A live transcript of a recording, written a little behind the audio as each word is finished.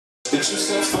you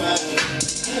so fine.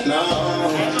 No.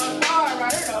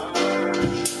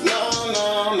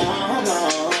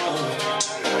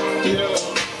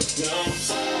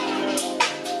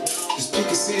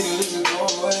 See the lizard go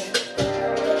away.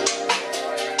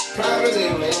 Private day,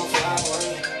 we don't fly away.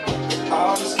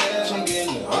 All this cash I'm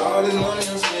getting, all this money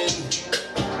I'm spending.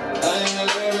 I ain't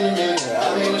gonna live in a minute.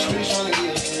 I'm in the streets trying to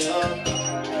get it, you know.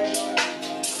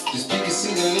 Just pick and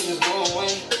see the lizards go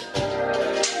away.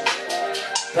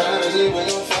 Private day, we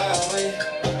don't fly away.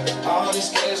 All this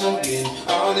cash I'm getting,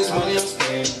 all this money I'm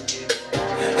spending. I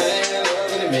ain't gonna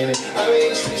live in a minute. I'm in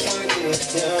the streets trying to get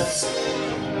it, you know.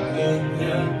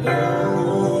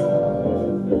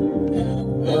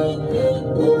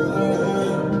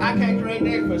 I can't create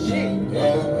that for shit.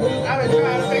 I've been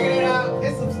trying to figure it out.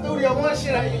 It's some Studio One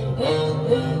shit I use.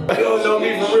 You don't know me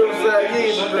from Riverside, you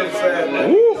ain't from Riverside, man.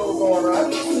 You know what's going on.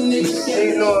 You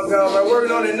know what's going on.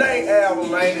 Working on the Night album,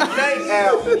 man. The Night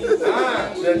album.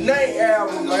 The Night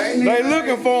album, man. They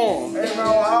looking for him. Hey, man,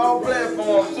 on all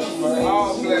platforms, too, man.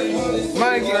 All platforms.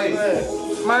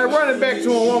 Man, run it back to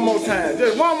him one more time.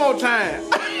 Just one more time.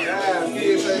 Yeah,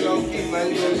 kids ain't gonna keep, man.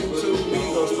 You on YouTube, you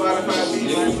on Spotify,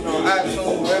 you on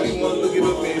iTunes, wherever you want to look it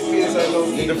up in. Kids ain't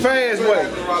gonna keep. The fast way.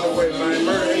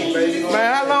 Man,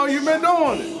 how long you been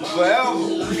doing it? Forever.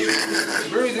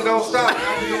 Breezy don't stop.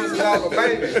 I'm doing this dog a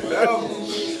baby. Forever.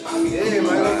 Yeah,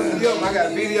 man. I got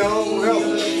video on,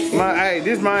 whatever. Man, hey,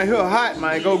 this man here hot,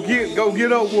 man. Go get up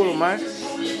with him, man.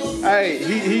 Hey,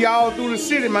 he all through the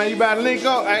city, man. You better link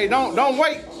up. Hey, don't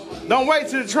wait. Don't wait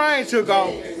till the train took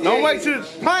off. Don't wait till the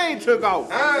plane took off.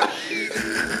 Hey,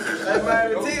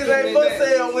 man, the tickets ain't for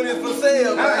sale when it's for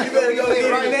sale, man. You better go get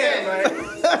it right now, man.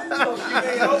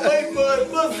 Don't wait for it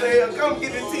for sale. Come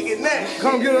get the ticket now.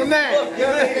 Come get them now.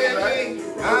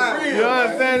 You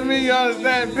understand me? You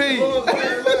understand P?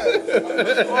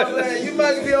 You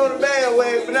might be on the bad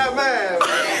way, but not mine.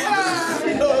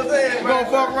 You know what I'm saying, man? You gonna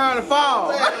fuck around and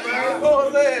fall. You know what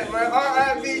I'm saying, man?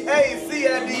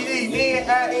 RIVACIDENINO.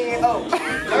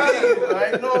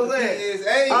 You know what I'm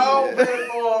saying? All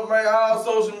platforms, man. All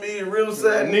social media.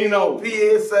 Riverside Nino.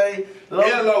 PSA.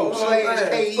 Hello.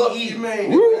 Fuck you,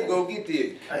 man. You go get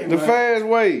this. The fast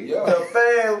way. The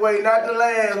fast way, not the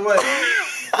last way.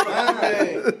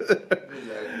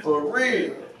 For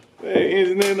real. Hey,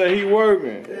 engineer, he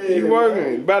working. He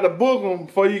working. About to book him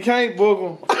before you can't book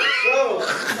him.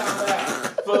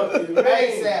 Fuck you,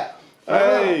 man.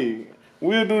 Hey,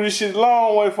 we'll do this shit the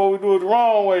long way before we do it the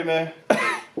wrong way now.